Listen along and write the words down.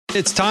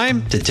It's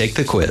time to take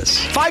the quiz.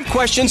 5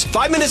 questions,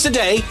 5 minutes a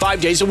day,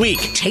 5 days a week.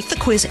 Take the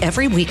quiz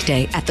every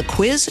weekday at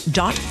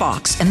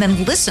thequiz.fox and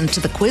then listen to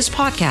the quiz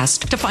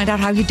podcast to find out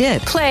how you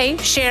did. Play,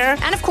 share,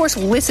 and of course,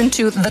 listen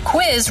to The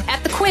Quiz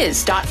at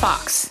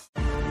thequiz.fox.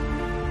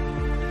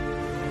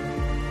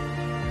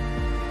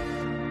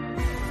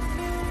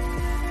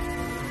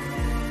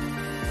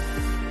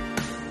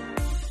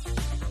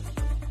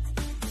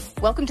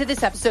 Welcome to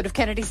this episode of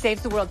Kennedy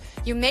Saves the World.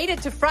 You made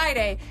it to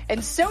Friday,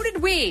 and so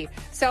did we.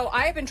 So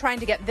I have been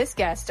trying to get this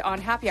guest on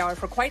Happy Hour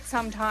for quite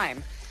some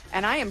time,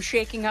 and I am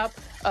shaking up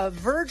a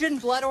virgin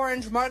blood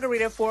orange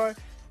margarita for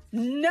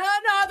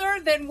none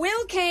other than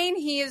Will Cain.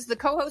 He is the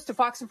co-host of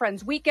Fox and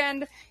Friends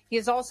Weekend. He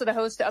is also the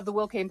host of the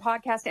Will Cain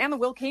podcast and the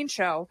Will Cain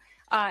Show,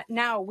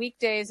 now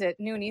weekdays at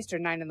noon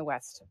Eastern, 9 in the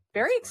West.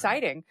 Very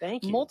exciting.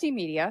 Thank you.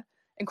 Multimedia,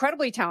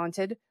 incredibly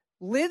talented,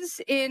 lives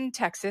in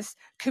Texas,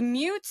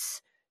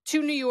 commutes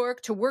to New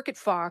York to work at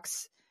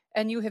Fox,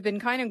 and you have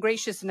been kind and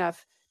gracious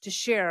enough to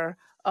share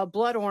a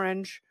blood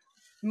orange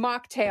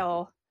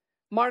mocktail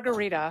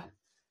margarita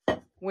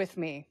with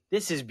me.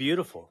 This is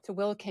beautiful. To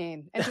Will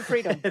Cain and to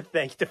freedom.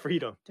 Thank you, to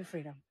freedom. To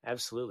freedom.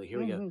 Absolutely. Here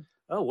we go.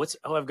 Oh,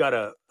 I've got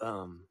a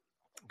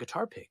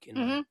guitar pick in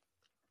there.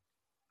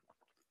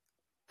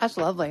 That's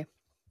lovely.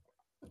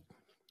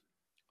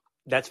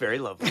 That's very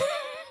lovely.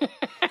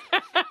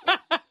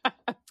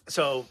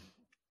 So,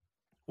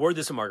 were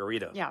this a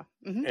margarita? Yeah.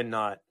 And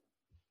not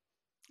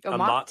A a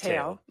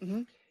mocktail.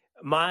 Mm-hmm.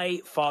 My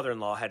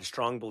father-in-law had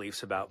strong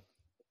beliefs about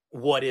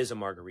what is a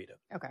margarita.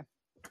 Okay.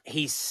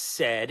 He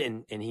said,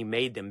 and he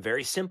made them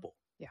very simple.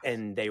 Yes.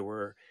 And they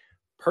were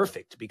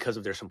perfect because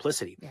of their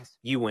simplicity. Yes.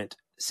 You went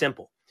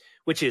simple,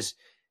 which is,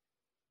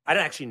 I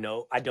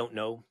don't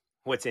know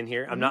what's in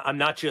here. I'm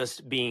not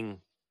just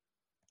being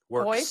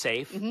work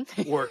safe.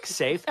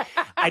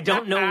 I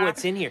don't know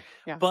what's in here.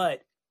 Yeah.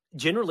 But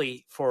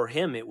generally for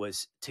him, it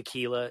was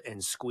tequila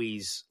and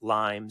squeeze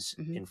limes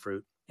and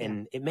fruit.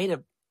 And it made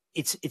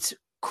it's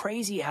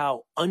crazy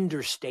how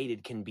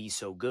understated can be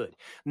so good.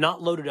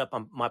 Not loaded up,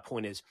 my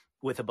point is,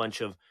 with a bunch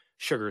of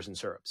sugars and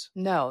syrups.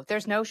 No,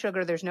 there's no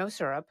sugar. There's no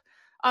syrup.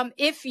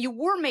 If you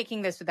were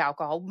making this with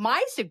alcohol,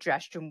 my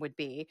suggestion would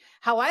be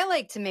how I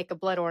like to make a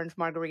blood orange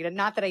margarita,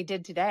 not that I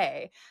did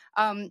today,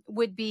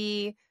 would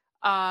be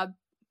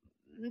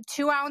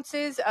 2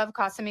 ounces of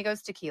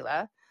Casamigos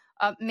tequila,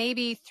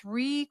 maybe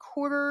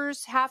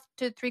half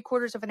to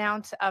 3/4 of an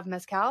ounce of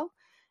mezcal,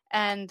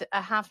 and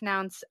a half an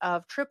ounce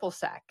of triple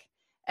sec.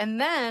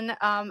 And then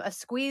a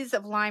squeeze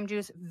of lime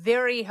juice,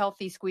 very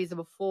healthy squeeze of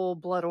a full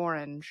blood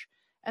orange.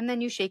 And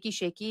then you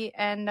shaky,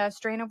 and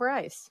strain over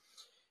ice.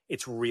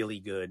 It's really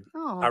good.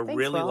 Oh, I thanks,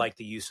 really Will. like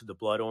the use of the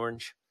blood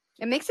orange.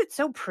 It makes it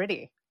so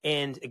pretty.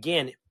 And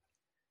again,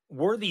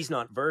 were these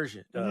not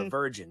virgin,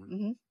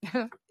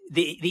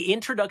 the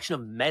introduction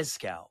of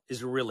mezcal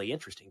is really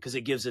interesting because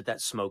it gives it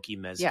that smoky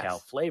mezcal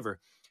flavor.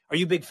 Are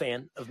you a big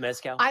fan of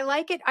mezcal? I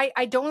like it.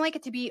 I don't like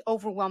it to be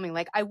overwhelming.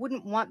 Like, I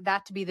wouldn't want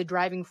that to be the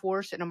driving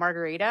force in a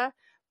margarita,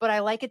 but I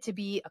like it to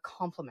be a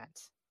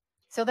compliment.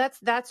 So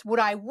that's what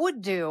I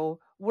would do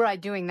were I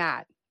doing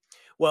that.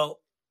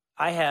 Well,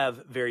 I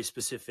have very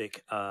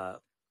specific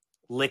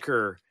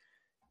liquor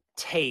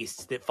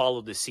tastes that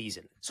follow the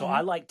season. So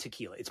I like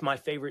tequila. It's my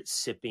favorite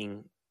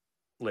sipping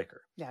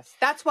liquor. Yes.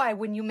 That's why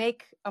when you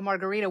make a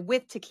margarita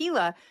with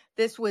tequila,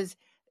 this was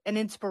an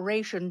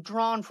inspiration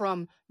drawn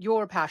from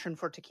your passion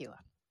for tequila.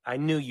 I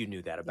knew you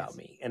knew that about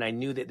me. And I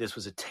knew that this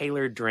was a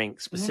tailored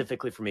drink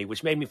specifically for me,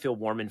 which made me feel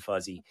warm and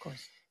fuzzy. Of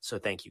course. So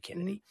thank you,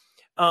 Kennedy.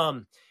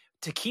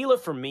 Tequila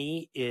for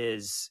me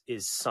is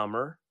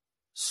summer,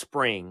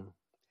 spring,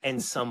 and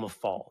some of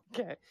fall.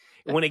 Okay.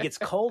 When it gets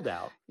cold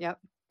out,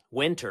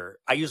 winter,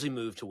 I usually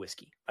move to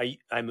whiskey.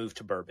 I move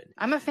to bourbon.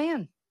 I'm a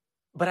fan.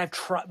 But I've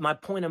tried. My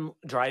point I'm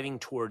driving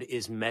toward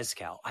is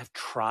mezcal. I've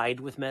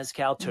tried with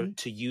mezcal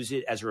to use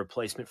it as a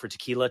replacement for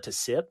tequila to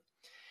sip.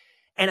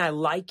 And I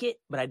like it,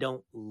 but I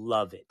don't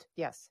love it.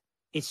 Yes.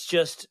 It's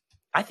just,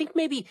 I think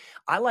maybe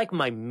I like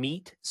my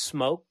meat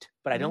smoked,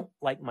 but I don't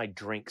like my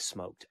drink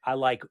smoked. I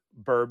like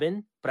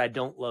bourbon, but I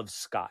don't love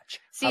scotch.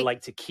 See, I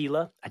like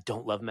tequila. I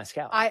don't love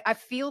mezcal. I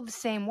feel the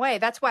same way.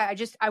 That's why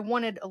I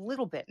wanted a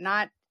little bit,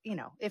 not,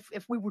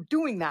 if we were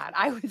doing that,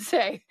 I would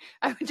say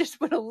I would just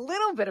put a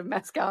little bit of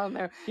mezcal in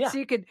there. Yeah, so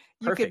you could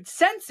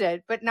sense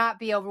it, but not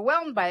be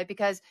overwhelmed by it,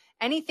 because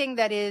anything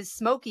that is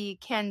smoky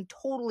can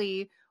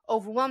totally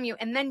overwhelm you.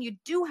 And then you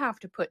do have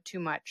to put too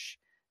much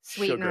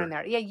sweetener in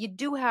there. Yeah, you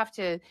do have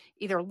to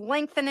either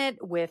lengthen it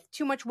with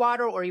too much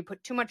water or you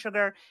put too much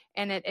sugar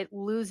and it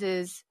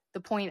loses the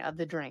point of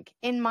the drink,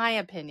 in my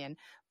opinion.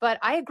 But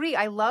I agree.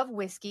 I love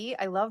whiskey.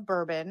 I love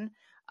bourbon.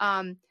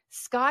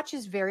 Scotch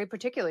is very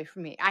particular for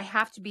me. I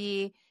have to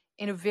be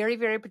in a very,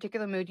 very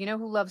particular mood. You know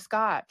who loves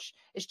scotch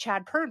is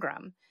Chad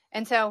Pergram.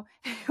 And so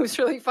it was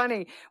really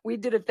funny. We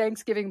did a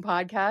Thanksgiving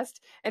podcast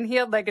and he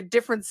had like a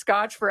different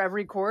scotch for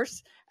every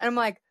course. And I'm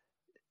like,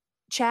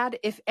 Chad,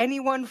 if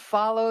anyone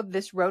followed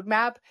this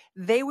roadmap,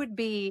 they would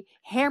be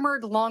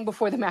hammered long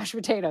before the mashed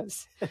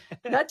potatoes.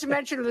 Not to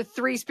mention the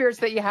 3 spirits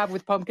that you have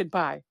with pumpkin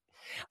pie.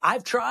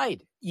 I've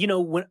tried. You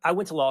know, when I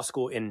went to law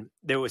school and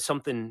there was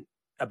something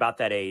about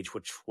that age,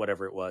 which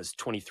whatever it was,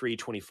 23,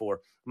 24,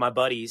 my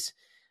buddies,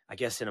 I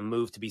guess in a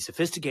move to be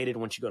sophisticated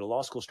once you go to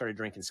law school, started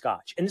drinking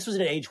scotch. And this was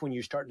at an age when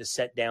you're starting to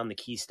set down the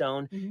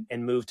keystone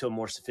and move to a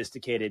more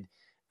sophisticated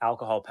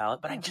alcohol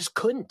palate. But I just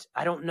couldn't.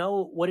 I don't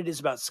know what it is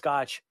about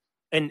scotch.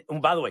 And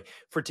by the way,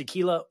 for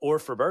tequila or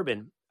for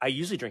bourbon, I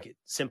usually drink it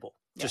simple,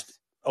 just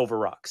over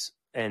rocks.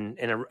 And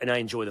I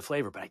enjoy the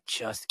flavor, but I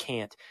just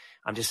can't.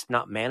 I'm just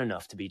not man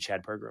enough to be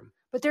Chad Pergram.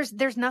 But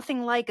there's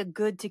nothing like a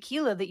good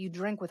tequila that you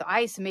drink with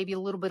ice and maybe a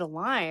little bit of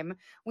lime.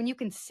 When you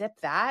can sip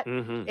that,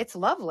 it's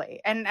lovely.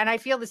 And I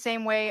feel the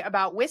same way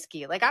about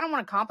whiskey. Like, I don't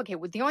want to complicate.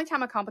 The only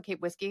time I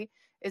complicate whiskey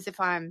is if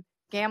I'm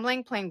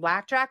gambling, playing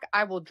blackjack.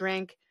 I will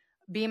drink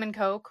Beam and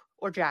Coke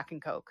or Jack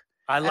and Coke.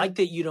 I like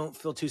that you don't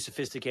feel too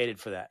sophisticated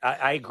for that.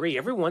 I agree.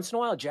 Every once in a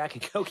while, Jack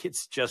and Coke,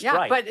 it's just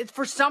right. But it's,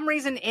 for some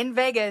reason in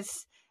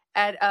Vegas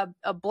at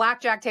a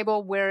blackjack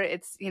table where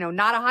it's,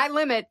 not a high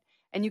limit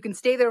and you can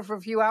stay there for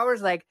a few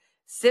hours, like,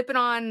 sipping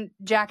on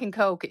Jack and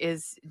Coke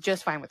is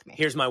just fine with me.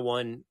 Here's my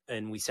one,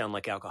 and we sound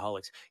like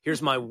alcoholics.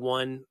 Here's my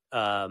one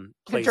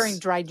place during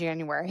dry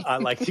January. I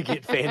like to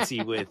get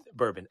fancy with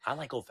bourbon. I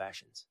like old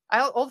fashions.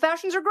 Old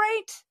fashions are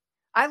great.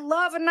 I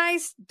love a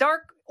nice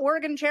dark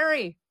Oregon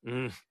cherry.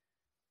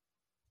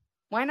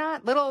 Why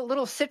not?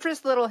 Little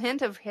citrus, little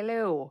hint of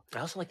hello. I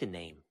also like the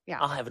name. Yeah,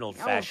 I'll have an old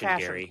fashioned,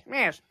 Gary.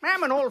 Yes,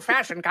 I'm an old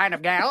fashioned kind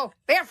of gal.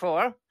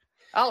 Therefore,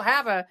 I'll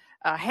have a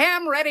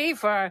ham ready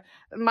for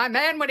my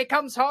man when he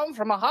comes home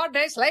from a hard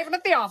day slaving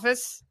at the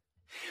office.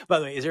 By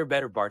the way, is there a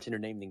better bartender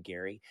name than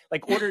Gary?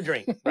 Like, order a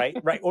drink, right?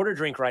 Right. Order a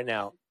drink right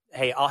now.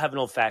 Hey, I'll have an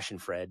old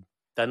fashioned, Fred.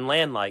 Doesn't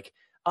land like,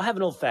 I'll have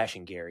an old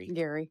fashioned, Gary.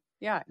 Gary.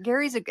 Yeah.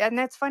 Gary's and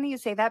that's funny you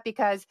say that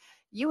because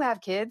you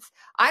have kids.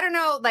 I don't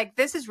know. Like,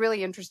 this is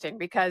really interesting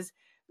because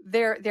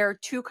there are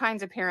two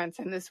kinds of parents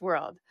in this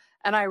world.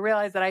 And I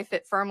realize that I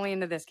fit firmly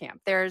into this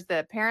camp. There's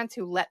the parents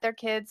who let their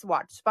kids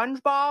watch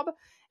SpongeBob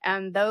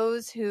and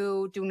those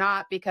who do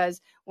not,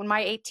 because when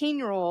my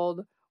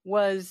 18-year-old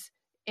was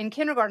in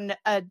kindergarten,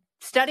 a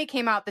study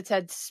came out that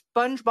said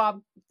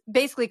SpongeBob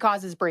basically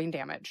causes brain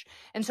damage.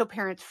 And so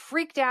parents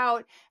freaked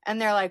out and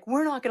they're like,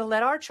 we're not going to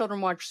let our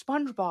children watch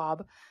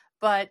SpongeBob.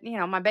 But,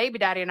 my baby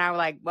daddy and I were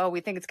like, well, we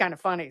think it's kind of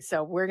funny,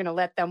 so we're going to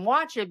let them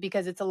watch it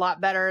because it's a lot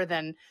better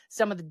than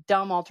some of the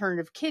dumb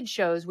alternative kid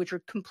shows, which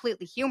are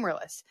completely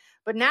humorless.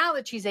 But now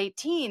that she's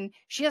 18,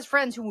 she has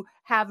friends who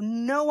have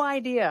no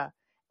idea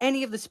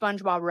any of the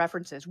SpongeBob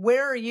references.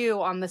 Where are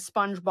you on the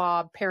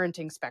SpongeBob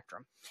parenting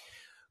spectrum?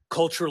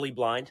 Culturally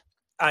blind.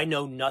 I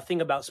know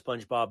nothing about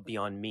SpongeBob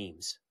beyond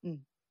memes.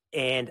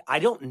 And I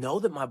don't know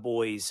that my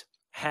boys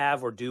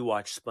have or do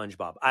watch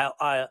SpongeBob.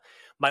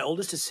 My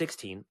oldest is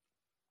 16.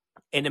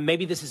 And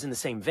maybe this is in the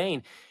same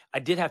vein. I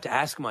did have to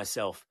ask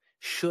myself,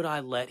 should I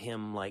let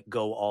him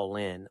go all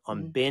in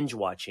on binge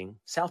watching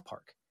South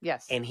Park?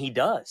 Yes. And he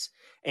does.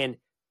 And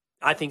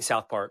I think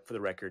South Park, for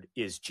the record,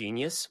 is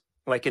genius.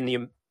 Like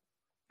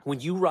when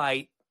you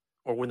write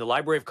or when the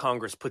Library of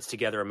Congress puts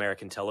together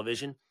American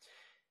television,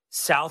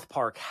 South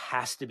Park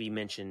has to be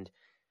mentioned.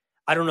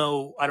 I don't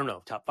know,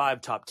 top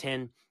 5, top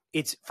 10.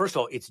 First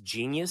of all, it's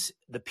genius,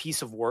 the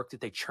piece of work that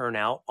they churn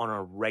out on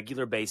a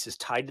regular basis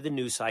tied to the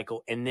news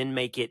cycle and then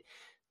make it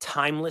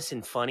timeless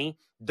and funny.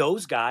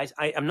 Those guys,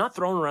 I'm not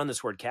throwing around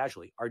this word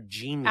casually, are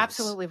genius.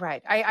 Absolutely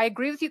right. I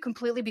agree with you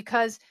completely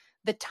because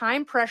the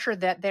time pressure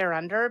that they're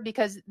under,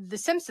 because The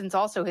Simpsons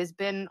also has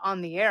been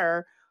on the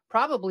air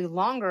probably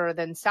longer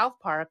than South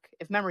Park,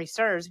 if memory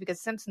serves,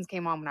 because Simpsons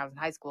came on when I was in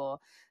high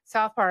school.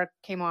 South Park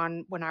came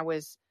on when I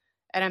was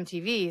at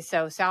MTV,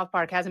 so South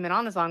Park hasn't been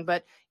on as long.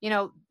 But,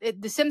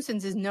 The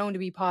Simpsons is known to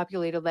be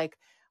populated. Like,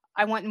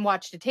 I went and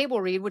watched a table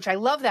read, which I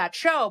love that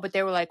show, but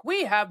they were like,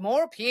 we have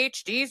more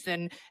PhDs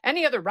than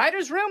any other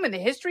writer's room in the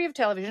history of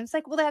television. It's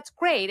like, well, that's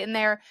great. And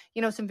there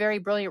are, some very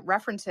brilliant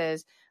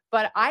references.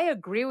 But I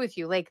agree with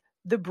you. Like,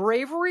 the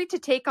bravery to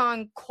take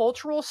on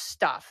cultural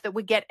stuff that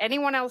would get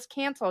anyone else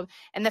canceled,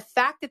 and the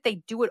fact that they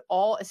do it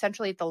all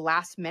essentially at the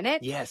last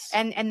minute. Yes.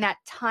 And that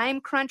time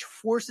crunch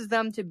forces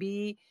them to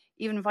be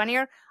even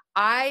funnier.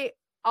 I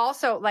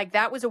also,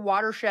 that was a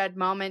watershed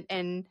moment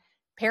in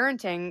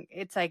parenting.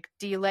 It's like,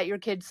 do you let your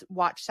kids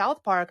watch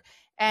South Park?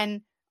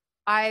 And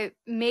I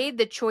made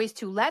the choice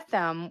to let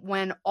them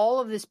when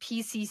all of this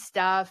PC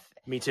stuff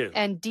Me too.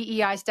 And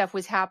DEI stuff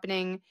was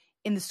happening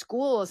in the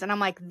schools. And I'm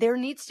like, there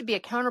needs to be a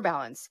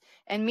counterbalance.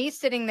 And me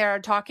sitting there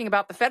talking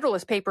about the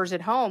Federalist Papers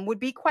at home would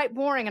be quite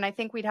boring. And I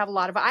think we'd have a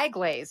lot of eye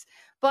glaze.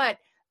 But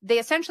they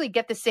essentially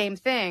get the same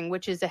thing,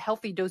 which is a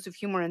healthy dose of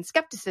humor and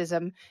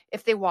skepticism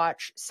if they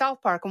watch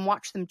South Park and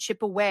watch them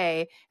chip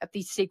away at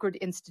these sacred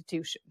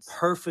institutions.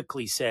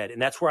 Perfectly said.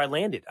 And that's where I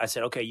landed. I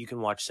said, okay, you can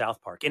watch South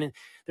Park. And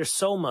there's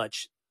so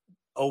much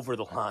over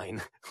the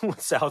line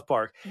with South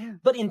Park,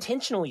 but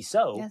intentionally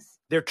so. Yes.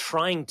 They're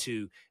trying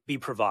to be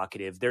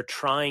provocative. They're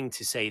trying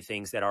to say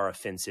things that are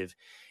offensive.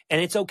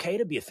 And it's okay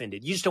to be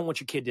offended. You just don't want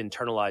your kid to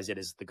internalize it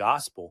as the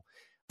gospel.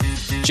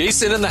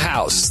 Jason in the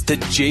House, the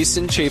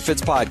Jason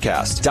Chaffetz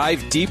Podcast.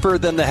 Dive deeper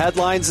than the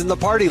headlines and the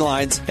party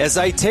lines as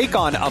I take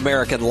on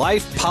American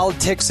life,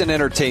 politics, and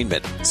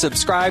entertainment.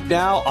 Subscribe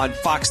now on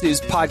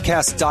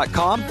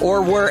foxnewspodcast.com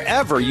or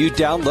wherever you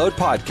download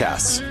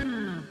podcasts.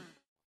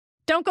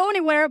 Don't go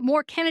anywhere.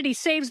 More Kennedy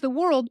Saves the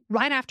World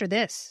right after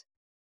this.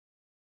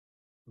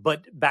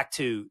 But back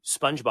to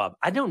SpongeBob.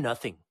 I know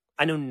nothing.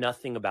 I know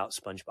nothing about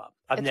SpongeBob.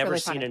 I've never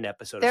seen an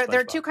episode of SpongeBob. There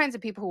are two kinds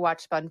of people who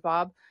watch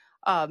SpongeBob.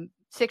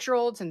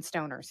 6-year-olds and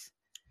stoners.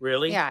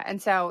 Really? Yeah.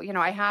 And so,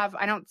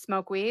 I don't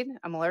smoke weed.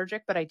 I'm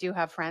allergic, but I do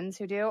have friends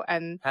who do.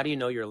 And how do you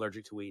know you're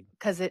allergic to weed?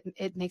 Because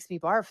it makes me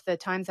barf. The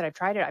times that I've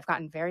tried it, I've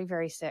gotten very,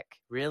 very sick.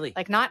 Really?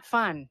 Like, not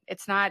fun.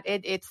 It's not,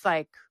 it's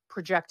like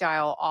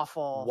projectile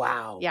awful.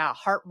 Wow. Yeah.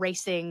 Heart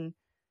racing.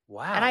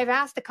 Wow. And I've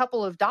asked a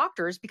couple of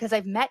doctors, because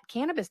I've met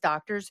cannabis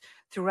doctors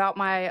throughout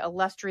my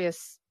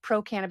illustrious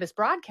pro-cannabis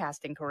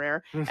broadcasting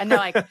career. And they're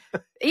like,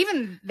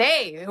 even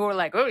they who are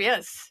like, oh,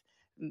 yes,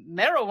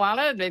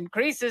 marijuana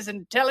increases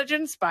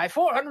intelligence by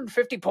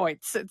 450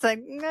 points. It's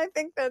like, I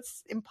think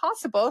that's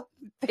impossible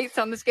based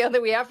on the scale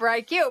that we have for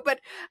IQ,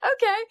 but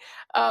okay.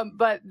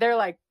 But they're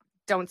like,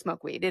 don't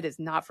smoke weed. It is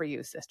not for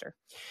you, sister.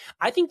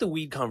 I think the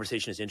weed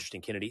conversation is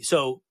interesting, Kennedy.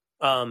 So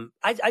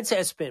I'd say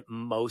I spent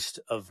most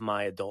of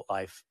my adult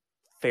life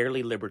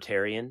fairly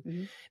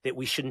libertarian, that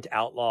we shouldn't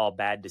outlaw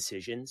bad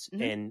decisions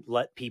and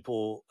let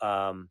people,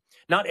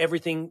 not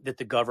everything that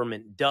the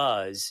government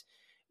does,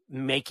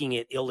 making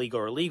it illegal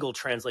or legal,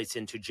 translates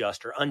into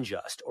just or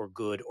unjust or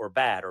good or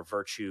bad or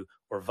virtue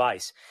or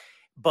vice.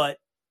 But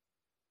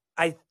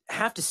I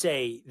have to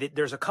say that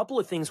there's a couple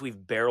of things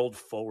we've barreled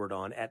forward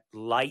on at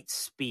light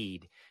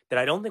speed that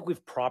I don't think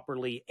we've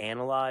properly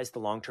analyzed the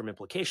long-term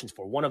implications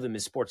for. One of them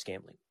is sports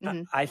gambling.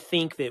 I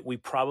think that we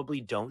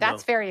probably don't know.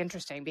 That's very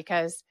interesting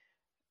because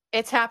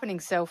it's happening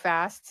so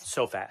fast.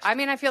 So fast. I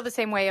mean, I feel the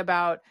same way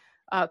about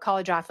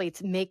college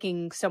athletes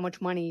making so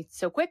much money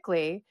so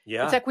quickly.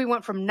 Yeah. It's like we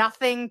went from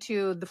nothing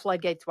to the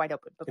floodgates wide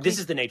open. But this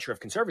is the nature of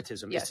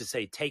conservatism, is to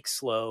say, take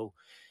slow.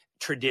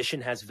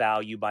 Tradition has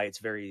value by its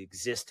very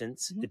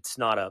existence. It's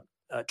not a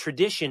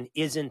tradition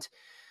isn't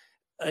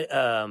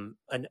an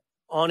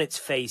on its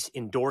face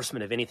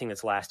endorsement of anything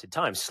that's lasted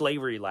time.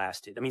 Slavery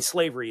lasted. I mean,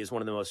 slavery is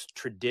one of the most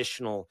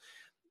traditional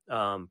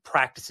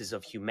practices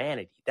of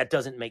humanity. That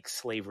doesn't make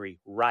slavery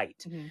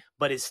right,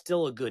 but it's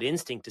still a good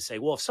instinct to say,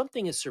 well, if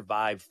something has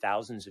survived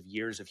thousands of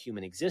years of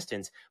human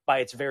existence, by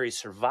its very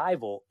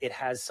survival, it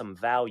has some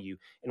value,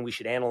 and we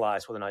should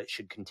analyze whether or not it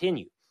should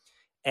continue.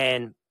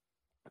 And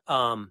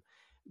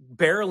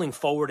barreling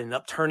forward and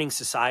upturning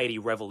society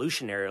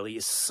revolutionarily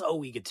is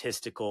so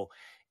egotistical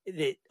that,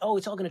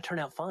 it's all going to turn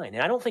out fine.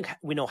 And I don't think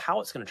we know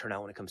how it's going to turn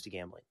out when it comes to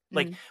gambling.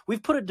 Like,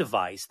 we've put a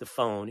device, the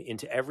phone,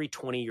 into every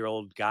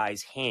 20-year-old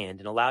guy's hand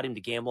and allowed him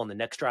to gamble on the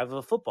next drive of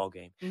a football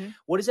game.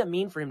 What does that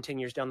mean for him 10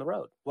 years down the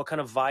road? What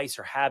kind of vice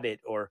or habit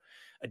or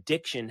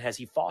addiction has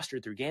he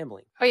fostered through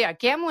gambling? Oh, yeah.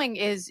 Gambling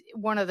is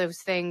one of those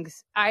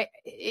things.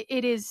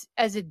 It is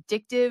as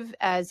addictive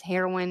as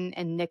heroin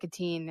and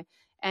nicotine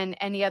and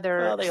any other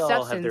well, they substance.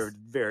 all have their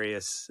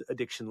various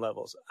addiction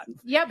levels.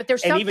 Yeah, but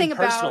there's and something even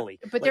personally,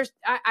 about. But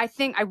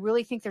I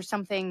really think there's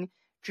something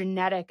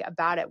genetic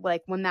about it.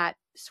 Like, when that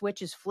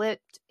switch is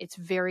flipped, it's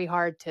very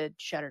hard to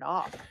shut it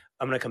off.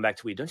 I'm going to come back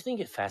to weed. Don't you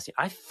think it's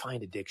fascinating? I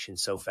find addiction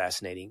so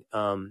fascinating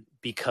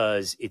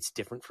because it's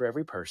different for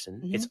every person.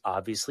 It's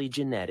obviously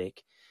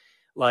genetic.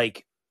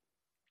 Like,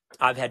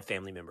 I've had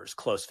family members,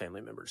 close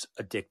family members,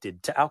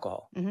 addicted to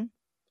alcohol.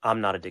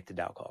 I'm not addicted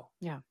to alcohol.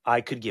 Yeah,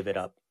 I could give it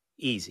up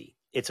easy.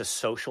 It's a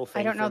social thing.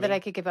 I don't know that I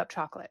could give up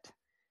chocolate.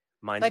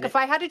 Mine's like, if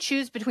I had to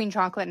choose between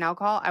chocolate and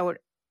alcohol, I would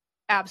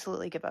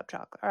absolutely give up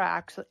chocolate, or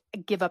actually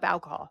give up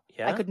alcohol.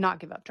 Yeah? I could not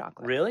give up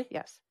chocolate. Really?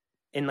 Yes.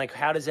 And like,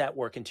 how does that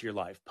work into your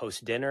life?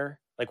 Post dinner?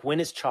 Like,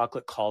 when is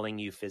chocolate calling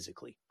you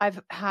physically?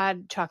 I've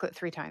had chocolate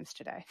 3 times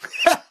today.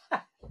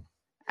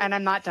 And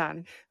I'm not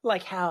done.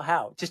 Like,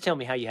 how? Just tell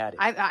me how you had it.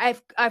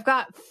 I've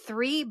got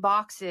 3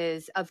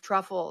 boxes of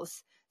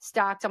truffles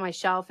stacked on my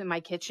shelf in my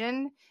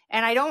kitchen,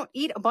 and I don't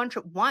eat a bunch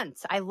at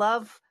once. I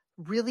love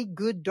really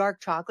good dark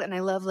chocolate, and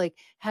I love like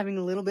having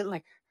a little bit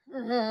like,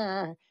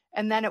 and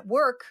then at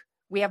work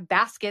we have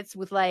baskets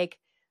with like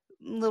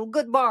little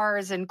Good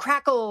Bars and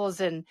crackles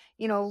and,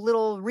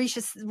 little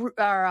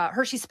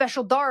Hershey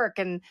Special Dark,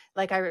 and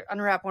like I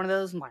unwrap one of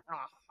those and I'm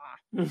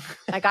like,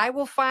 like, I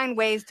will find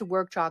ways to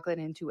work chocolate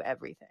into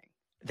everything.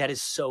 That is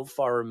so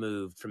far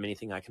removed from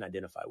anything I can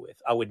identify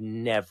with. I would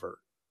never,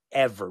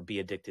 ever be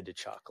addicted to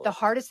chocolate. The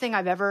hardest thing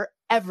I've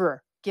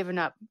ever given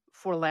up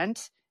for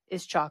Lent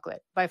is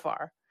chocolate, by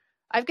far.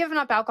 I've given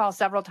up alcohol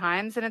several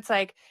times, and it's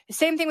like the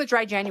same thing with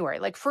dry January.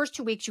 Like, first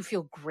 2 weeks you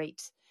feel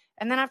great,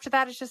 and then after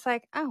that it's just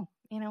like, oh,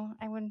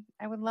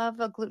 I would love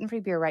a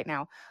gluten-free beer right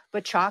now.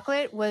 But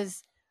chocolate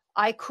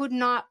I could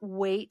not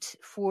wait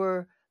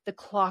for the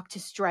clock to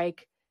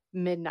strike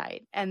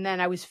midnight, and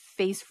then I was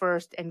face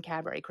first in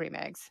Cadbury cream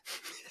eggs.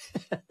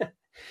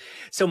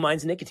 So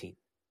mine's nicotine.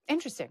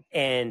 Interesting.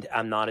 And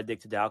I'm not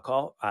addicted to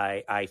alcohol.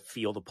 I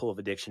feel the pull of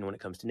addiction when it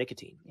comes to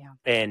nicotine. Yeah.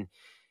 And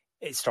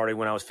It started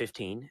when I was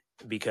 15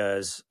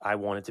 because I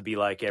wanted to be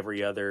like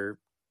every other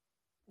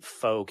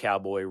faux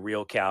cowboy,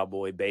 real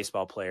cowboy,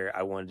 baseball player.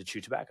 I wanted to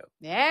chew tobacco.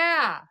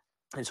 Yeah.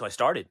 And so I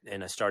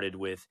started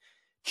with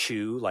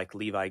chew, like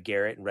Levi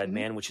Garrett and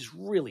Redman, which is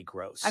really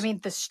gross. I mean,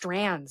 the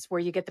strands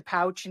where you get the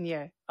pouch and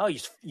you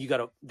got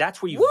to,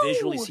 that's where you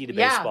visually see the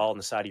baseball on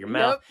the side of your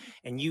mouth.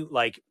 And you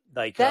like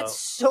that's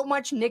so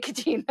much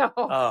nicotine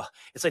though.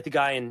 It's like the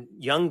guy in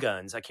Young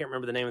Guns. I can't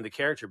remember the name of the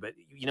character, but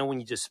you know, when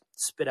you just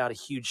spit out a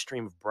huge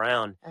stream of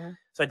brown.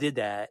 So I did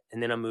that.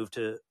 And then I moved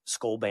to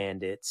Skull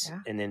Bandits.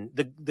 And then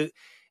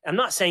I'm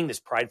not saying this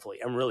pridefully.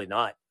 I'm really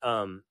not.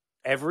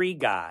 Every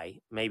guy,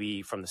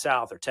 maybe from the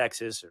South or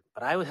Texas,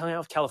 but I was hanging out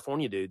with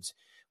California dudes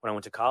when I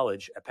went to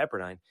college at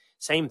Pepperdine.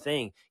 Same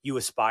thing. You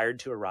aspired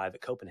to arrive at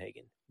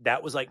Copenhagen.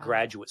 That was like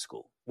graduate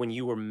school when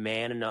you were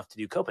man enough to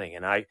do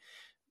Copenhagen. I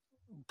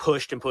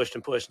pushed and pushed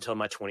and pushed until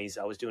my 20s.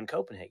 I was doing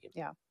Copenhagen.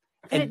 Yeah.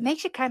 And it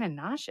makes you kind of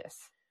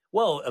nauseous.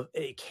 Well,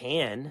 it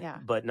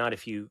can, but not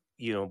if you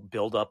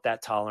build up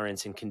that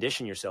tolerance and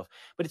condition yourself.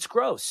 But it's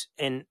gross.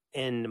 And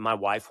my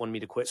wife wanted me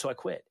to quit, so I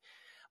quit.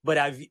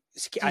 But Do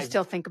you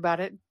still think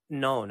about it?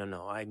 No.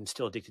 I'm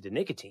still addicted to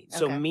nicotine. Okay.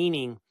 So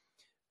meaning,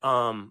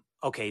 then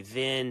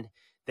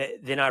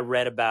I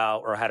read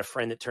about, or I had a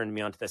friend that turned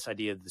me on to this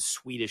idea of the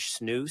Swedish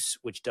snus,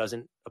 which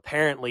doesn't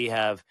apparently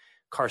have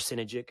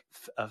carcinogenic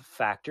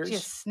factors. Do you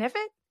sniff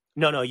it?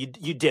 No, you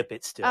dip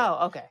it still.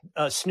 Oh, okay.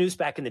 Snus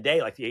back in the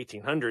day, like the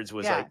 1800s,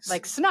 was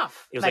like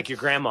snuff. It was like your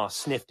grandma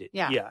sniffed it.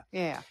 Yeah.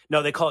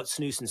 No, they call it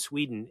snus in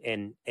Sweden,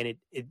 and it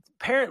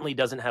apparently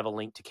doesn't have a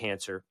link to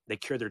cancer. They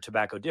cure their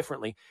tobacco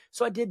differently.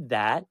 So I did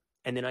that,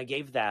 and then I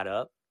gave that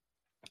up.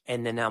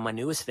 And then now my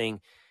newest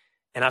thing,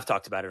 and I've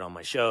talked about it on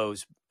my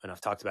shows, and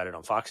I've talked about it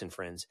on Fox and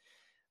Friends.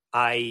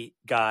 In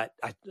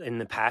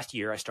the past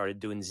year, I started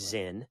doing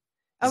Zyn.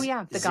 Oh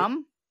yeah, the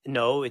gum?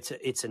 No, it's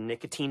a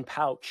nicotine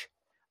pouch.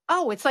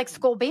 Oh, it's like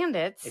Skull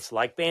Bandits. It's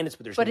like Bandits,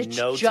 but there's it's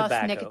no just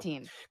tobacco.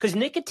 Nicotine. Because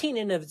nicotine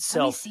in of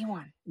itself, let me see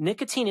one.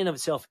 Nicotine in of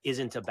itself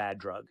isn't a bad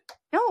drug.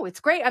 No, it's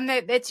great. I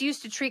mean, it's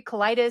used to treat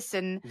colitis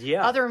and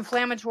other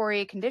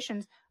inflammatory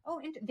conditions. Oh,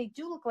 and they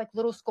do look like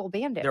little Skull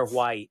Bandits. They're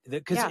white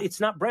because it's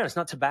not brown. It's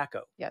not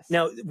tobacco. Yes.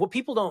 Now, what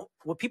people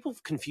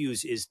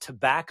confuse is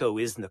tobacco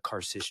is the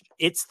carcinogen.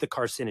 It's the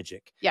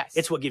carcinogenic. Yes.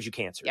 It's what gives you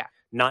cancer. Yeah.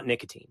 Not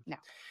nicotine. No.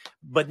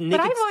 But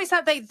I've always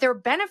thought there are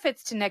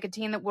benefits to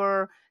nicotine that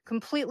we're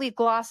completely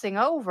glossing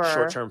over.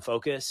 Short-term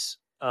focus.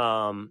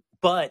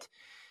 But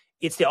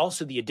it's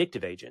also the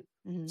addictive agent.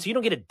 Mm-hmm. So you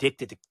don't get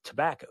addicted to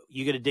tobacco.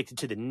 You get addicted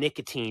to the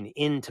nicotine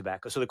in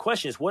tobacco. So the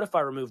question is, what if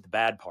I remove the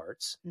bad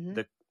parts,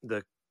 the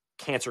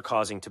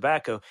cancer-causing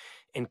tobacco,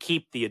 and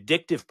keep the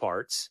addictive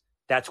parts?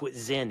 That's what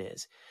Zyn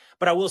is.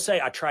 But I will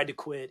say I tried to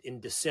quit in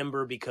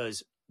December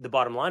because the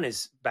bottom line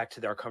is, back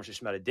to our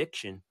conversation about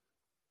addiction,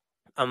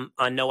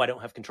 I know I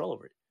don't have control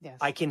over it. Yes.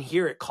 I can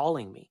hear it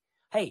calling me.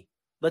 Hey,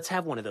 let's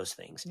have one of those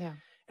things. Yeah.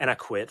 And I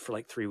quit for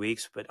like 3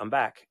 weeks, but I'm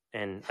back.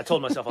 And I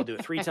told myself I'll do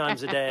it 3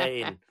 times a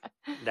day, and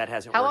that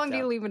hasn't worked out. How long do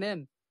you leave it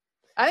in?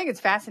 I think it's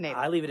fascinating.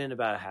 I leave it in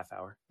about a half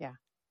hour. Yeah.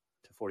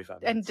 To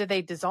 45 minutes. And do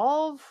they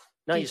dissolve?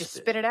 No, you just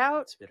spit it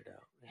out? Spit it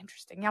out. Yeah.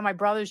 Interesting. Yeah, my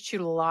brothers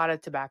chewed a lot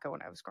of tobacco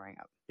when I was growing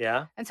up.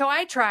 Yeah? And so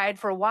I tried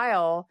for a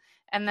while,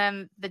 and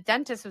then the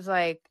dentist was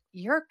like,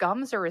 your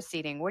gums are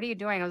receding. What are you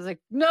doing? I was like,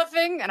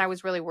 nothing. And I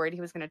was really worried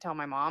he was going to tell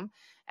my mom.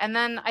 And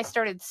then I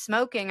started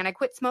smoking, and I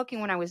quit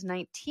smoking when I was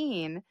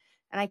 19.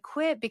 And I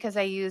quit because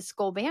I used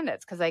Skull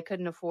Bandits because I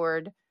couldn't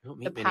afford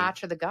the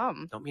patch or the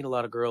gum. Don't meet a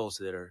lot of girls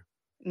that are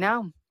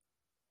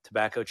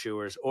tobacco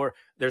chewers. Or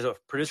there's a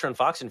producer on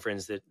Fox and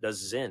Friends that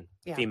does Zyn,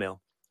 female.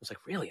 I was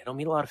like, really? I don't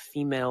meet a lot of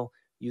female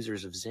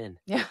users of Zyn.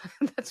 Yeah,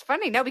 that's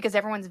funny. No, because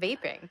everyone's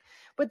vaping.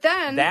 But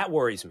then that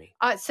worries me.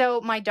 So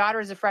my daughter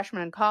is a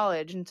freshman in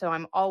college, and so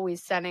I'm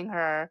always sending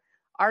her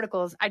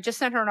articles. I just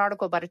sent her an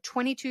article about a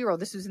 22-year-old.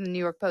 This was in the New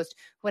York Post,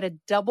 who had a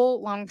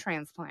double lung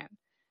transplant.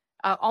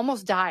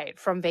 Almost died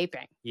from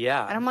vaping.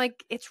 Yeah. And I'm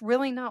like, it's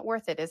really not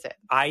worth it, is it?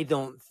 I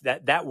don't,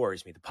 that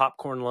worries me. The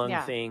popcorn lung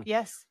thing.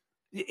 Yes.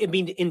 I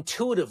mean,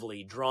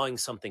 intuitively drawing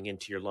something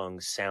into your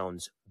lungs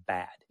sounds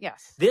bad.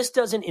 Yes. This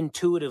doesn't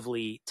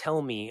intuitively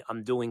tell me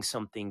I'm doing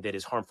something that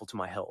is harmful to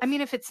my health. I mean,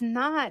 if it's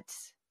not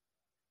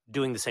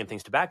doing the same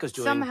things tobacco's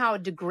doing. Somehow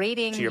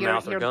degrading to your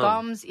mouth or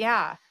gums.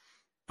 Yeah.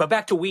 But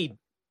back to weed.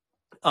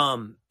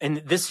 And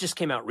this just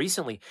came out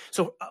recently.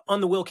 So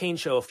on the Will Cain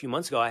show a few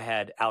months ago, I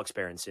had Alex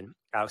Berenson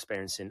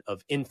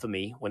of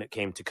infamy when it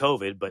came to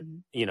COVID, but,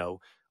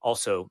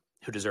 also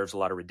who deserves a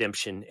lot of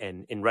redemption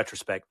and in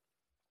retrospect,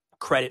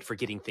 credit for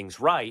getting things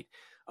right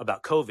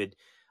about COVID.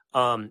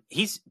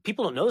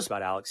 People don't know this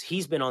about Alex.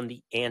 He's been on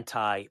the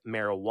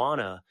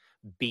anti-marijuana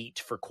beat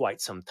for quite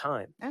some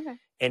time. Okay.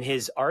 And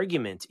his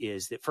argument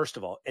is that, first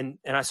of all, and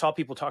I saw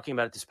people talking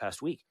about it this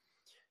past week,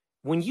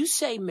 when you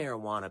say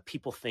marijuana,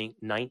 people think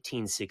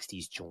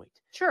 1960s joint.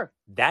 Sure.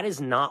 That is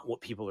not what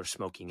people are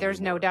smoking There's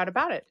anymore. no doubt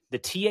about it. The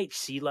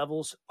THC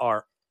levels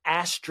are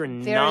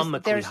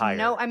astronomically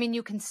higher. I mean,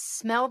 you can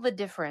smell the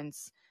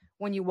difference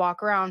when you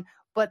walk around,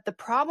 but the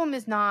problem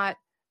is not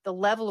the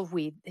level of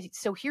weed.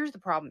 So here's the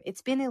problem.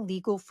 It's been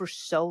illegal for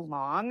so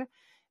long.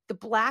 The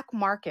black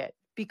market,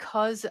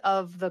 because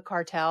of the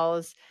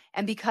cartels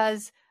and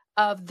because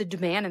of the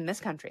demand in this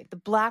country, the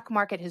black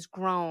market has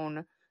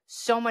grown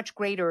so much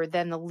greater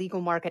than the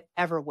legal market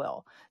ever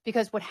will.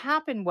 Because what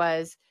happened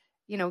was,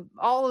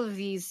 all of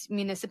these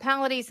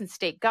municipalities and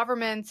state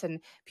governments and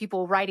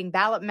people writing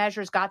ballot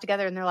measures got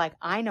together and they're like,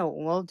 I know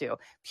what we'll do.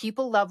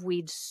 People love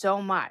weed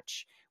so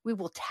much. We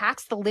will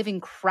tax the living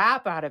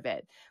crap out of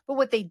it. But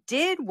what they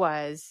did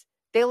was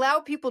they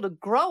allowed people to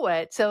grow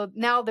it. So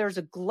now there's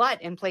a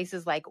glut in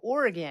places like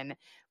Oregon,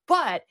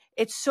 but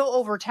it's so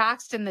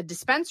overtaxed in the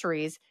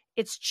dispensaries,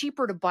 it's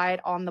cheaper to buy it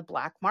on the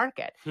black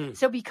market.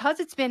 So because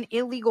it's been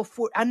illegal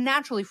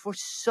unnaturally for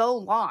so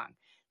long,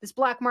 this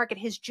black market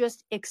has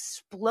just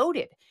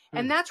exploded.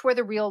 And that's where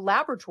the real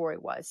laboratory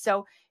was.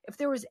 So if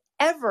there was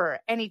ever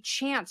any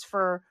chance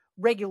for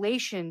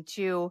regulation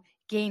to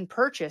gain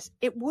purchase,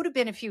 it would have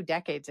been a few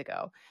decades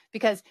ago,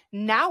 because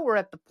now we're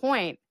at the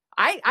point,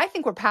 I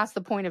think we're past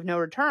the point of no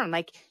return.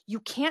 Like,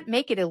 you can't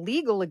make it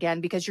illegal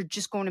again because you're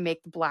just going to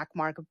make the black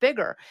market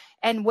bigger.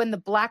 And when the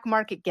black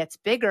market gets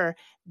bigger,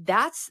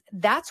 that's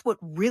what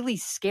really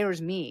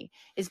scares me,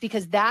 is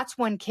because that's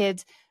when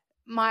kids,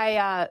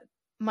 my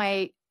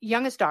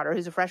youngest daughter,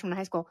 who's a freshman in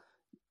high school,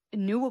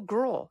 knew a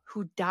girl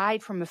who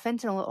died from a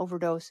fentanyl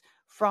overdose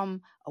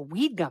from a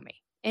weed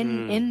gummy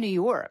in New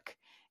York.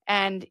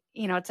 And,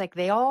 it's like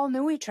they all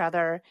knew each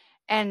other.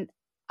 And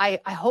I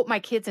hope my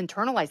kids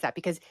internalize that,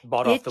 because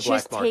it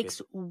just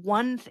takes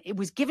it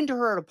was given to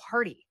her at a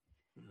party.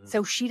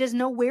 So she doesn't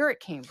know where it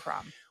came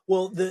from.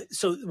 Well,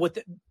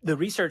 the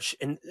research,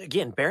 and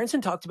again,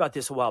 Berenson talked about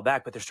this a while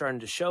back, but they're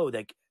starting to show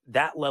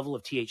that level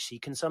of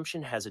THC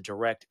consumption has a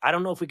direct, I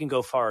don't know if we can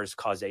go far as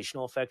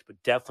causational effect, but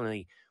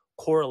definitely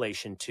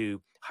correlation to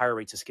higher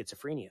rates of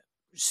schizophrenia,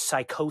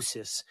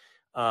 psychosis,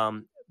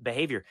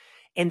 behavior.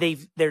 And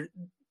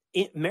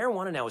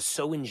marijuana now is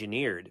so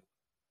engineered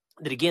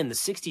that, again, the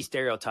 60s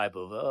stereotype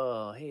of,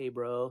 oh, hey,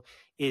 bro,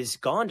 is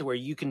gone to where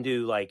you can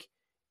do like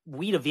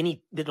weed of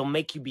any, that'll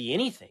make you be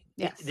anything.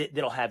 Yes.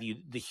 That'll have you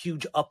the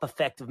huge up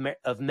effect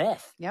of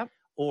meth. Yep.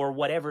 Or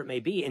whatever it may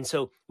be. And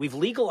so we've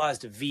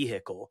legalized a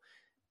vehicle,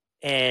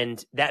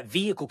 and that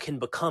vehicle can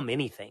become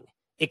anything.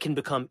 It can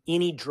become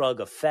any drug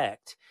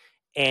effect.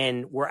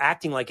 And we're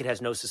acting like it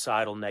has no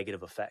societal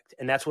negative effect.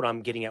 And that's what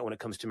I'm getting at when it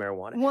comes to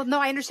marijuana. Well, no,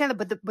 I understand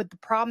that. But the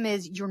problem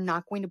is, you're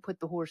not going to put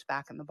the horse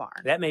back in the barn.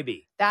 That may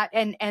be.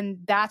 And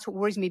that's what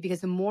worries me, because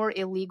the more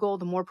illegal,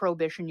 the more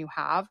prohibition you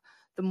have,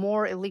 the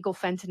more illegal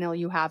fentanyl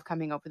you have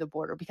coming over the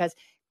border, because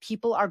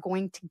people are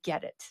going to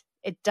get it.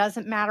 It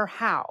doesn't matter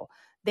how.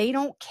 They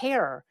don't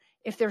care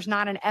if there's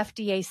not an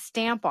FDA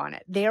stamp on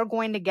it. They're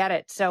going to get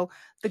it. So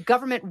the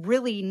government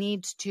really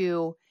needs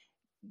to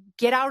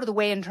get out of the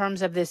way in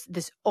terms of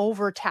this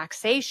over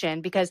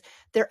taxation, because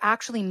they're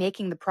actually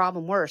making the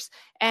problem worse.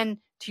 And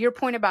to your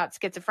point about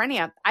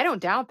schizophrenia, I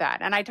don't doubt that.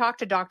 And I talked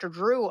to Dr.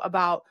 Drew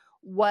about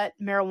what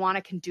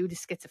marijuana can do to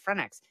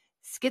schizophrenics.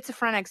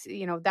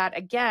 Schizophrenics, that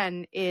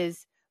again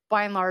is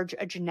by and large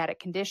a genetic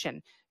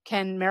condition.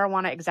 Can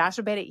marijuana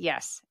exacerbate it?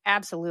 Yes,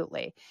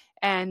 absolutely.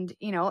 And,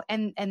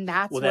 and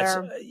that's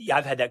where...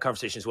 I've had that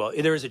conversation as well.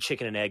 There is a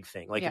chicken and egg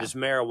thing. Like, does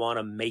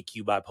marijuana make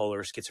you bipolar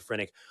or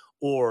schizophrenic?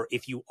 Or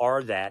if you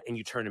are that and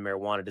you turn to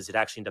marijuana, does it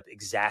actually end up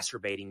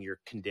exacerbating your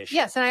condition?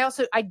 Yes. And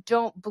I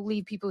don't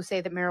believe people who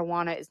say that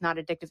marijuana is not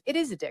addictive. It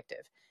is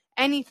addictive.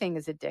 Anything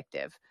is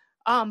addictive.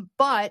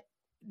 But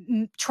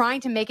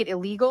trying to make it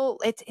illegal,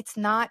 it's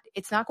not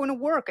going to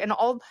work. And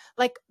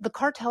the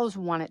cartels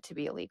want it to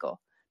be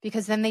illegal,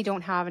 because then they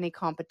don't have any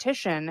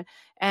competition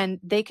and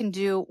they can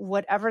do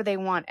whatever they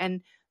want.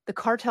 And the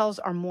cartels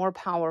are more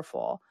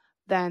powerful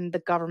than the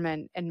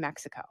government in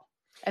Mexico.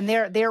 And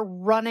they're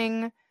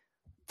running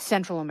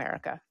Central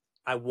America.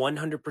 I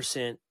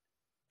 100%,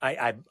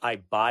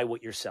 I buy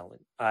what you're selling.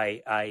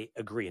 I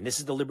agree. And this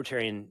is the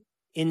libertarian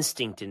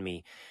instinct in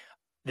me.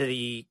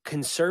 The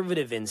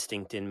conservative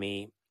instinct in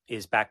me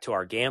is back to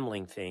our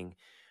gambling thing.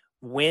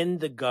 When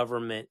the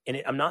government,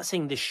 and I'm not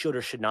saying this should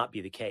or should not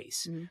be the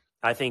case. Mm-hmm.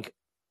 I think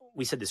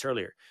we said this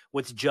earlier.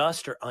 What's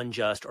just or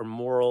unjust or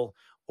moral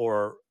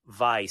or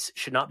vice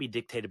should not be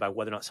dictated by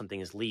whether or not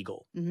something is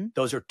legal. Mm-hmm.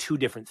 Those are two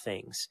different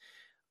things.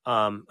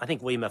 I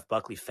think William F.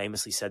 Buckley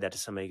famously said that to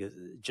somebody.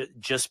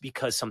 Just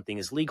because something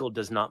is legal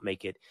does not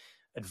make it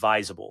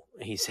advisable.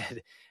 He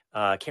said,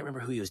 I can't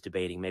remember who he was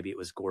debating. Maybe it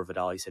was Gore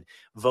Vidal. He said,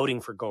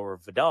 voting for Gore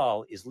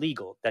Vidal is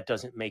legal. That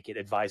doesn't make it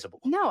advisable.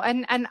 No,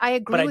 and I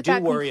agree with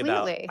that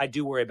completely. I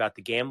do worry about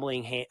the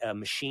gambling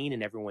machine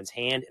in everyone's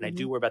hand, and I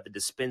do worry about the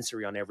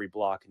dispensary on every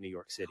block in New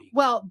York City.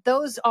 Well,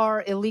 those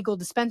are illegal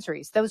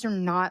dispensaries. Those are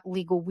not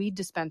legal weed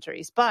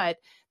dispensaries. But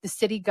the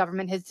city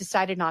government has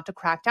decided not to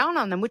crack down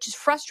on them, which is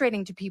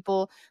frustrating to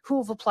people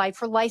who have applied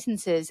for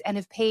licenses and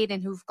have paid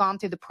and who've gone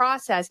through the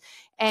process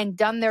and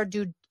done their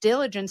due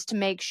diligence to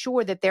make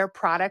sure that their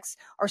products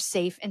are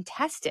safe and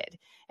tested.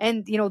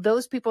 And,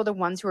 those people are the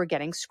ones who are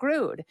getting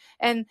screwed.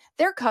 And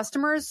their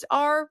customers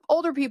are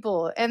older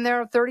people in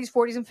their 30s,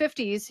 40s, and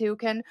 50s who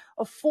can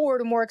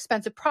afford a more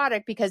expensive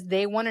product because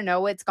they want to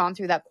know it's gone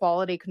through that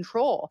quality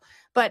control.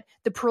 But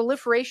the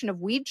proliferation of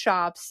weed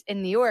shops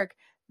in New York,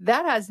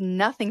 that has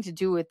nothing to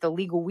do with the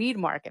legal weed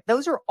market.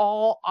 Those are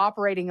all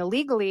operating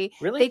illegally.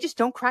 Really? They just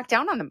don't crack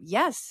down on them.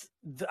 Yes.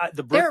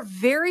 There are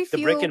very few.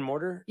 The brick and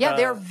mortar? Yeah,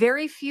 there are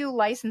very few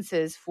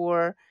licenses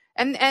for...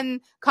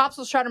 And cops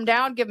will shut them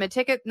down, give them a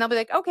ticket, and they'll be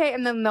like, okay,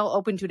 and then they'll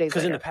open 2 days later.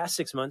 Because in the past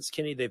 6 months,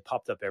 Kenny, they've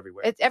popped up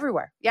everywhere. It's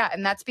everywhere. Yeah,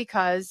 and that's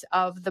because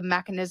of the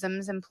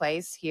mechanisms in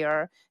place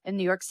here in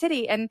New York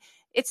City. And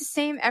it's the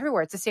same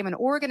everywhere. It's the same in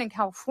Oregon and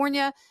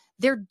California.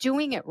 They're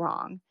doing it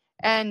wrong.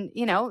 And,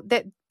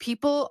 that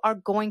people are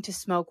going to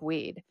smoke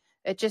weed.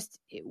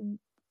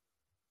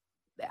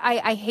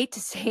 I hate to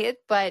say it,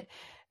 but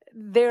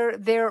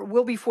there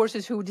will be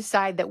forces who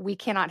decide that we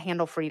cannot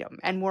handle freedom.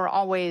 And we're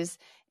always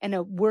in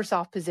a worse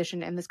off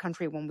position in this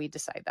country when we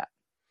decide that.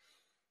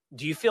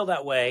 Do you feel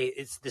that way?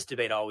 This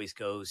debate always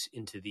goes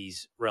into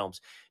these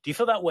realms. Do you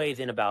feel that way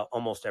then about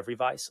almost every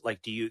vice?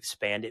 Like, do you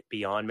expand it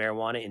beyond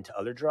marijuana into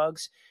other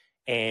drugs?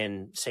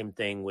 And same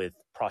thing with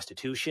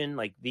prostitution.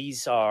 Like,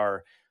 these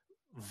are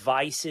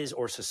vices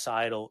or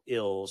societal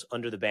ills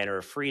under the banner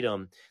of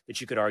freedom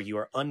that you could argue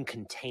are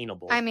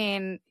uncontainable. I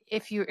mean,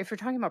 if you're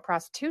talking about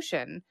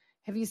prostitution,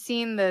 have you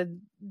seen the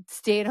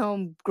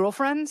stay-at-home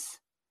girlfriends?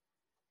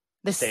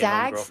 The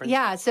SAGs?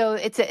 Yeah, so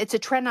it's a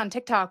trend on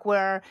TikTok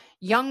where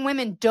young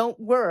women don't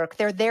work.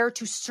 They're there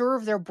to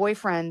serve their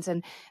boyfriends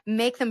and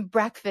make them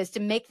breakfast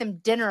and make them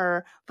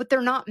dinner, but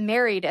they're not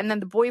married. And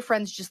then the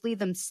boyfriends just leave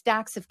them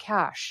stacks of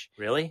cash.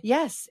 Really?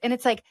 Yes. And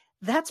it's like,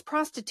 that's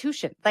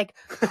prostitution. Like,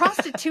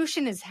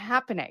 prostitution is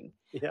happening.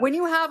 Yeah. When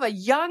you have a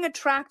young,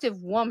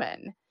 attractive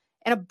woman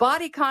in a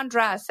bodycon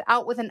dress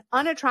out with an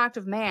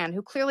unattractive man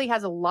who clearly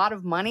has a lot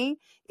of money,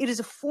 it is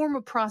a form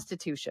of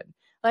prostitution.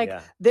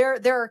 Like, there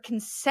are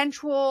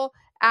consensual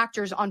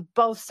actors on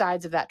both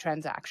sides of that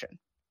transaction.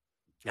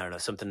 I don't know.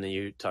 Something that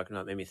you're talking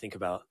about made me think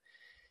about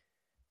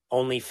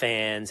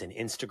OnlyFans and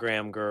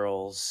Instagram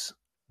girls.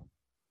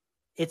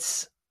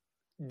 This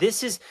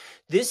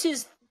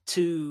is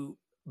to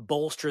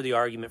bolster the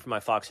argument for my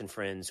Fox and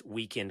Friends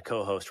weekend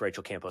co-host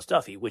Rachel Campos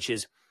Duffy, which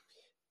is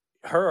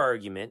her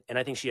argument, and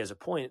I think she has a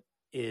point,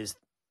 is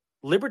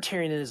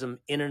libertarianism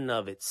in and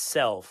of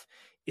itself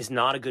is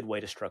not a good way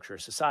to structure a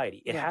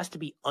society. It has to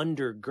be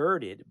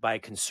undergirded by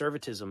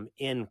conservatism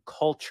in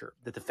culture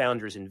that the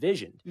founders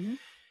envisioned.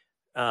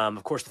 Mm-hmm.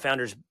 Of course, the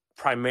founders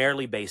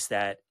primarily based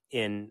that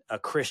in a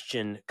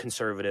Christian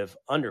conservative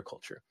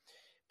underculture.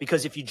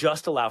 Because if you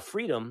just allow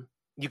freedom,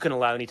 you can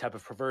allow any type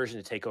of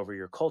perversion to take over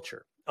your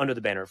culture under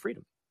the banner of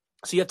freedom.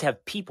 So you have to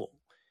have people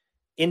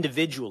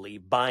individually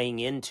buying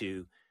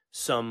into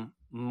some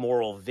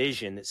moral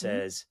vision that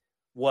says,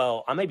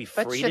 well, I may be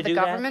free to do that. But should the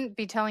government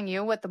be telling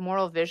you what the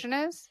moral vision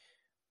is?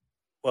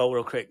 Well,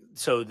 real quick.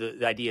 So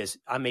the idea is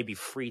I may be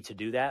free to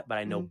do that, but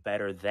I know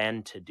better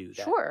than to do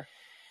that. Sure.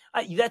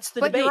 That's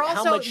the debate.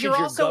 How much should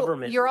your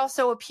government? You're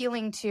also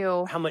appealing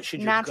to how much should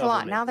your natural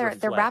law. Now they're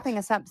wrapping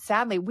us up.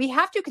 Sadly, we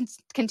have to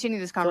continue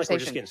this conversation. Like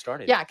we're just getting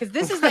started. Yeah, because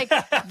this is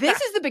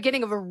this is the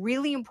beginning of a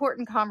really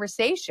important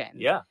conversation.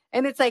 Yeah,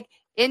 and it's like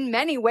in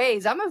many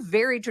ways, I'm a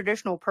very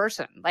traditional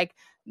person. Like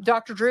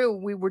Dr. Drew,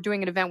 we were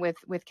doing an event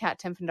with Kat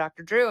Timpf and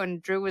Dr. Drew,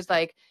 and Drew was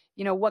like,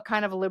 what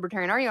kind of a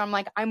libertarian are you? I'm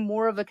like, I'm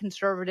more of a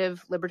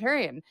conservative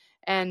libertarian,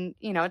 and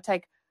it's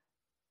like.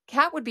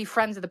 Kat would be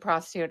friends of the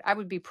prostitute. I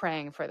would be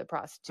praying for the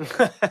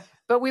prostitute.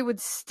 But we would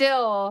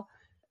still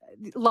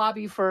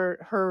lobby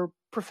for her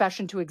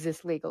profession to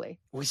exist legally.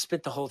 We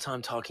spent the whole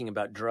time talking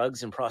about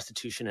drugs and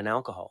prostitution and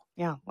alcohol.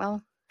 Yeah,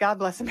 well, God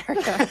bless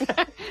America.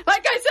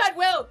 Like I said,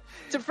 Will,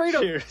 to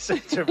freedom. Cheers to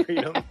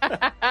freedom.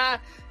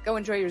 Go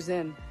enjoy your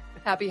Zen.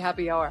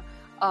 Happy hour.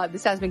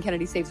 This has been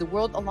Kennedy Saves the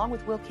World, along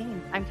with Will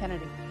Cain. I'm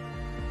Kennedy.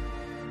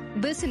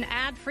 Listen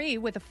ad-free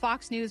with a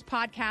Fox News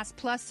Podcast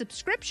Plus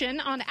subscription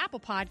on Apple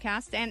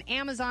Podcasts, and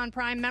Amazon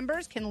Prime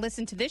members can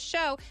listen to this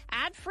show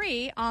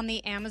ad-free on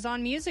the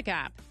Amazon Music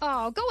app.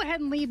 Oh, go ahead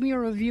and leave me a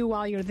review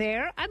while you're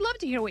there. I'd love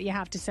to hear what you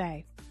have to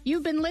say.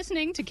 You've been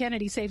listening to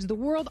Kennedy Saves the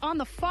World on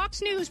the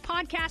Fox News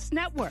Podcast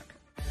Network.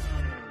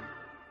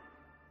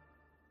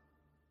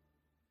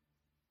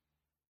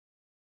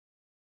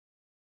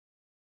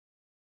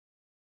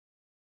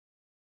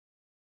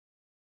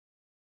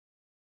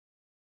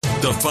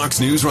 The Fox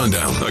News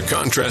Rundown, a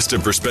contrast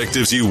of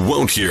perspectives you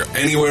won't hear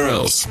anywhere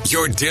else.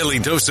 Your daily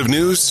dose of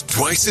news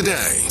twice a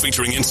day,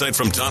 featuring insight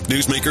from top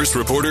newsmakers,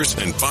 reporters,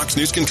 and Fox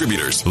News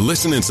contributors.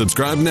 Listen and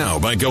subscribe now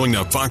by going to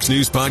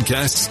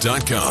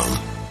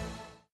foxnewspodcasts.com.